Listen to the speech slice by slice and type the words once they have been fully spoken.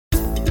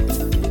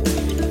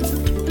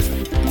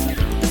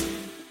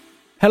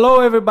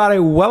Hello, everybody.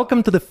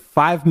 Welcome to the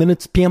 5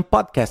 Minutes PM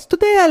podcast.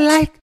 Today, I'd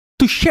like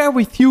to share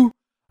with you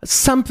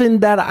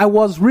something that I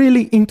was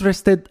really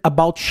interested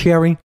about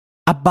sharing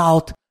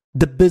about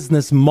the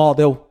business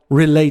model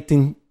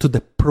relating to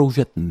the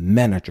project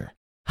manager.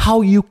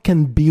 How you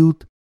can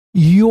build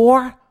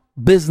your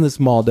business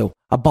model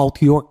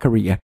about your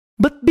career.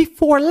 But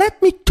before,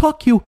 let me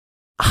talk you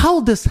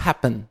how this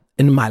happened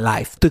in my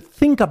life to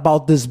think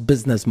about this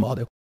business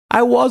model.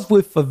 I was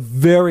with a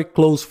very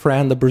close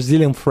friend, a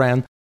Brazilian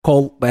friend,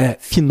 called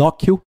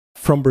Finocchio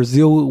from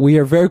Brazil. We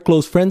are very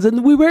close friends,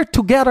 and we were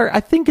together,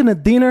 I think, in a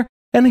dinner,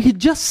 and he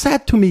just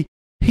said to me,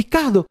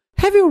 Ricardo,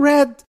 have you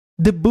read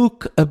the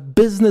book A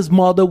Business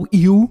Model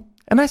U?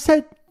 And I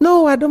said,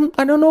 no, I don't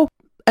know.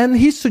 And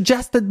he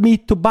suggested me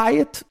to buy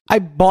it. I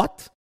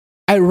bought.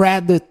 I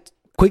read it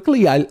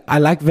quickly. I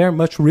like very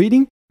much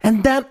reading.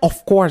 And then,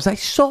 of course, I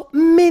saw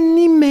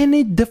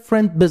many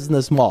different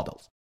business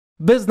models.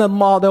 Business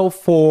model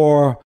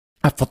for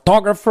a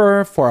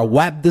photographer, for a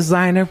web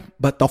designer,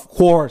 but of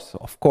course,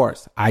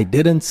 I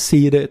didn't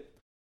see it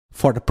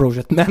for the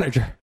project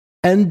manager.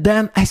 And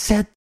then I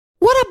said,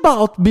 what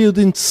about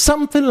building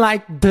something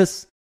like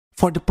this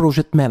for the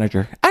project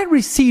manager? I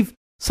receive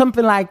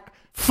something like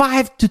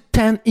 5 to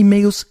 10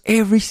 emails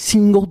every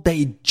single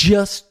day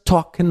just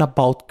talking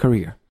about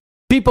career.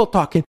 People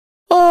talking,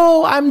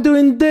 oh, I'm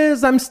doing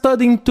this, I'm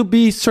studying to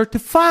be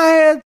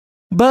certified,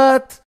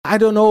 but I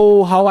don't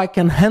know how I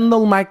can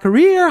handle my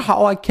career,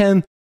 how I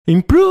can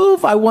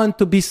improve. I want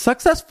to be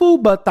successful,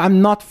 but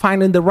I'm not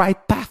finding the right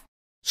path.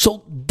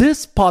 So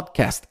this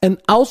podcast and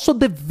also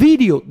the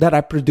video that I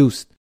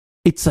produced,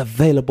 it's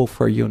available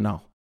for you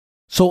now.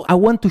 So I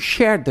want to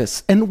share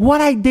this. And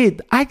what I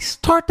did, I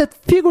started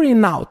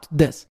figuring out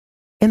this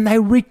and I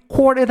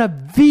recorded a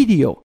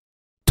video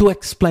to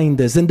explain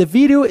this. And the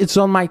video is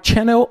on my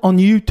channel on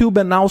YouTube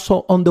and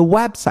also on the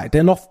website.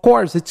 And of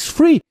course, it's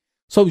free.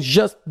 So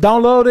just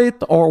download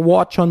it or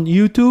watch on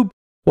YouTube,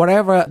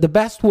 whatever the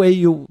best way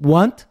you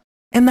want.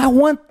 And I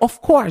want,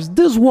 of course,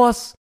 this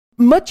was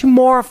much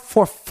more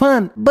for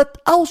fun, but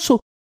also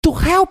to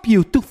help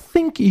you to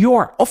think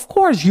of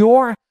course,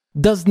 your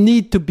does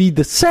need to be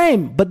the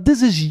same, but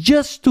this is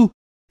just to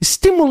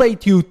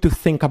stimulate you to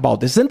think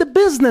about this. And the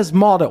business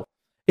model,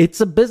 it's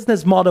a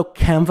business model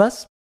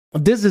canvas.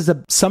 This is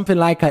something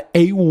like an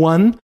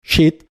A1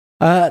 sheet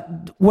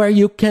where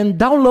you can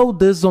download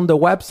this on the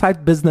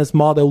website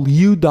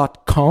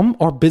businessmodelU.com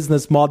or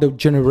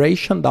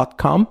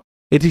businessmodelgeneration.com.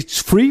 It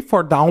is free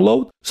for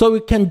download, so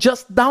you can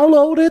just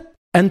download it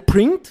and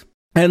print.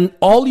 And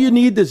all you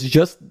need is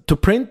just to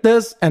print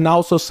this and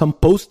also some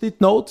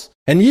Post-it notes.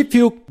 And if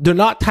you do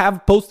not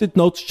have Post-it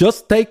notes,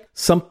 just take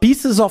some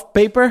pieces of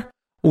paper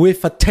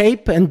with a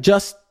tape and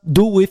just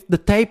do with the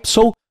tape.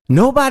 So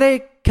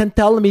nobody can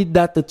tell me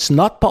that it's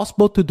not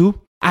possible to do.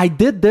 I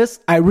did this.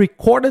 I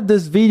recorded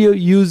this video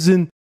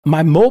using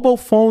my mobile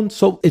phone.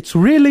 So it's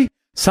really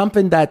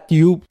something that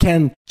you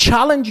can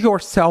challenge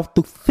yourself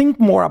to think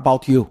more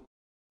about you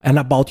and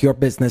about your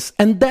business.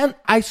 And then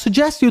I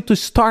suggest you to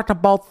start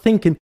about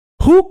thinking,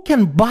 who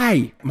can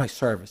buy my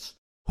service?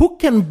 Who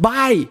can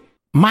buy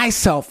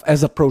myself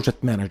as a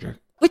project manager?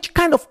 Which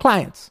kind of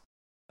clients?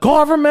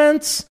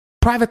 Governments,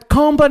 private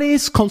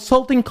companies,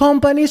 consulting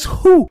companies,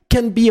 who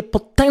can be a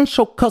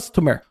potential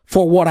customer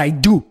for what I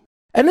do?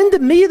 And in the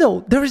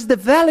middle, there is the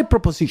value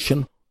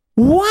proposition.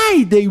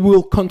 Why they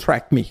will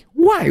contract me?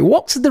 Why?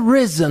 What's the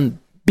reason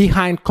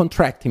behind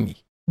contracting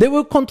me? They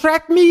will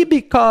contract me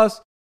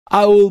because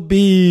I will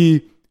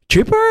be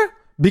cheaper,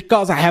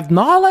 because I have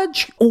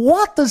knowledge.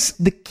 What is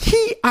the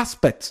key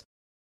aspects?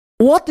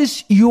 What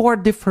is your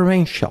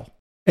differential?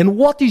 And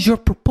what is your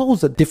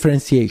proposed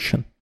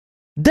differentiation?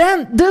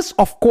 Then this,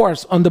 of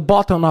course, on the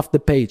bottom of the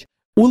page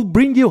will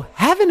bring you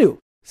revenue,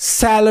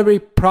 salary,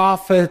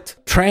 profit,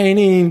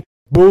 training,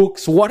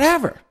 books,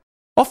 whatever.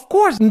 Of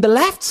course, in the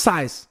left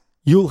side,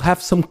 you'll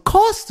have some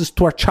costs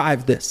to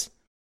achieve this.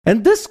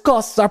 And these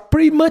costs are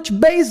pretty much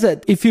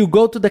based, if you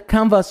go to the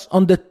canvas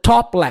on the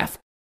top left,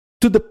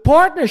 to the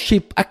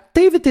partnership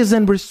activities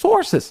and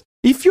resources.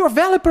 If your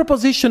value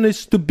proposition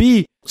is to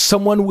be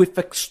someone with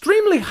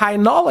extremely high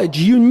knowledge,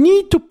 you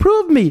need to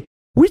prove me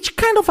which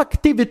kind of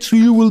activities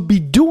you will be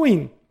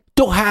doing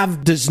to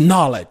have this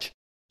knowledge.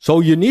 So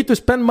you need to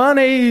spend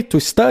money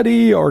to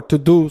study or to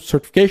do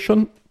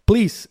certification.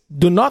 Please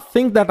do not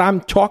think that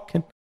I'm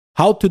talking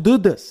how to do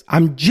this.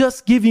 I'm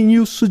just giving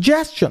you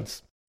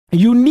suggestions.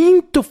 You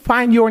need to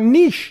find your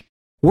niche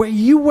where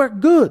you are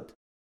good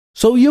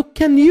so you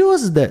can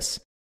use this.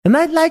 And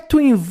I'd like to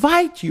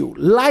invite you,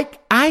 like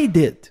I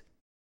did.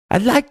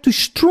 I'd like to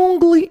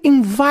strongly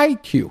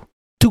invite you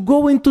to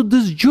go into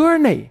this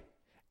journey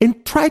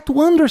and try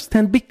to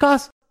understand,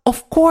 because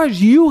of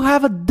course you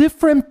have a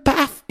different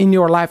path in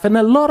your life and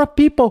a lot of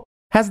people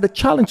has the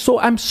challenge. So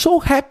I'm so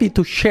happy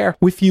to share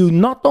with you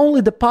not only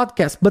the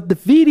podcast but the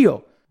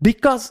video,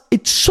 because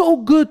it's so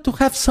good to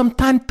have some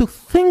time to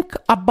think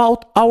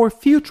about our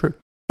future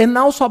and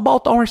also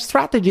about our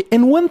strategy.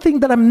 And one thing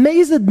that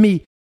amazed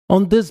me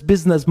on this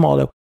business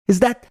model is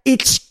that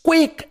it's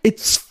quick,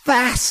 it's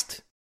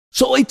fast.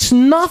 So it's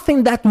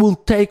nothing that will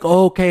take,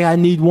 okay, I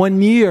need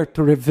 1 year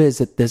to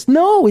revisit this.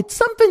 No, it's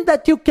something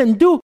that you can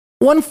do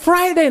one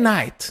Friday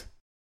night.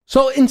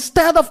 So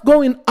instead of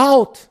going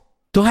out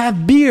to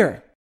have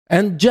beer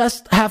and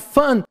just have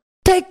fun,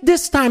 take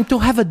this time to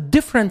have a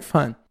different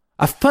fun.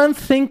 A fun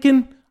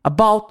thinking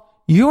about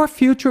your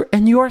future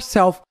and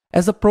yourself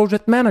as a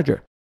project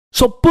manager.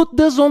 So put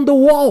this on the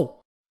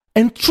wall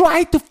and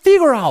try to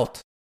figure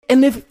out.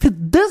 And if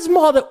this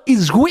model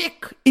is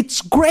weak,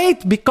 it's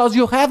great because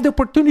you have the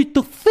opportunity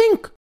to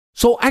think.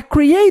 So I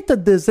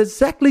created this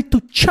exactly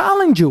to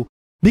challenge you,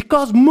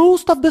 because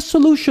most of the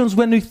solutions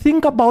when you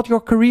think about your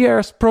career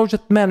as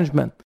project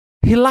management,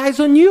 it lies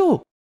on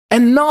you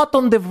and not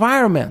on the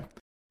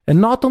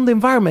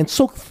environment.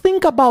 So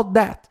think about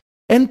that.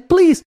 And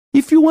please,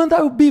 if you want,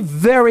 I will be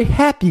very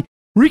happy.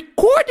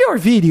 Record your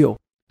video,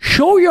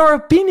 show your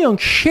opinion,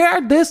 share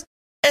this,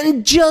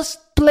 and just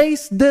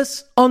place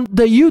this on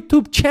the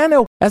YouTube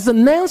channel as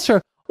an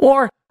answer,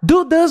 or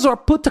do this or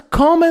put a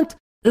comment.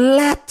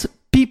 Let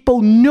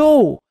people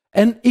know.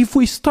 And if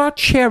we start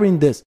sharing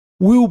this,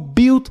 we'll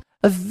build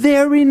a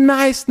very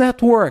nice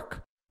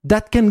network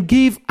that can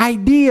give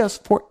ideas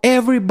for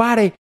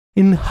everybody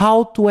in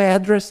how to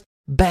address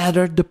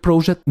better the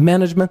project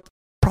management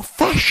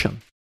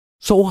profession.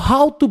 So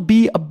how to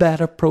be a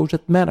better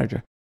project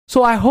manager.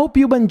 So I hope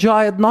you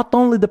enjoyed not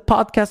only the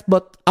podcast,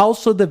 but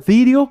also the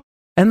video.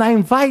 And I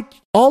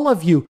invite all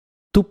of you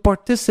to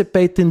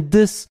participate in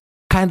this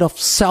kind of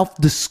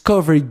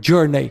self-discovery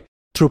journey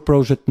through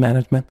project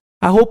management.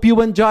 I hope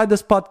you enjoyed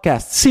this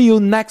podcast. See you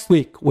next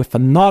week with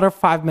another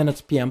 5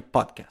 Minutes PM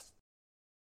podcast.